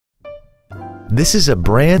This is a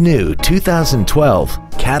brand new 2012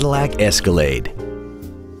 Cadillac Escalade.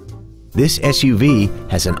 This SUV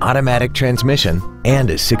has an automatic transmission and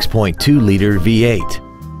a 6.2-liter V8.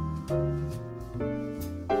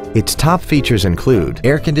 Its top features include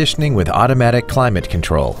air conditioning with automatic climate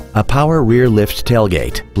control, a power rear lift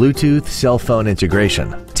tailgate, Bluetooth cell phone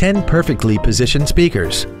integration, 10 perfectly positioned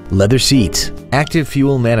speakers, leather seats, active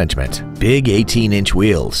fuel management, big 18-inch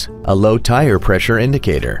wheels, a low tire pressure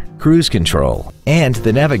indicator, cruise control, and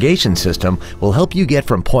the navigation system will help you get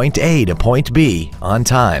from point A to point B on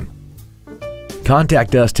time.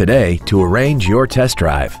 Contact us today to arrange your test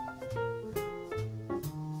drive.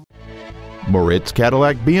 Moritz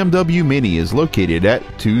Cadillac BMW Mini is located at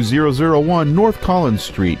 2001 North Collins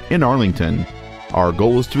Street in Arlington. Our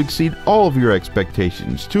goal is to exceed all of your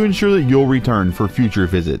expectations to ensure that you'll return for future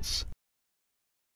visits.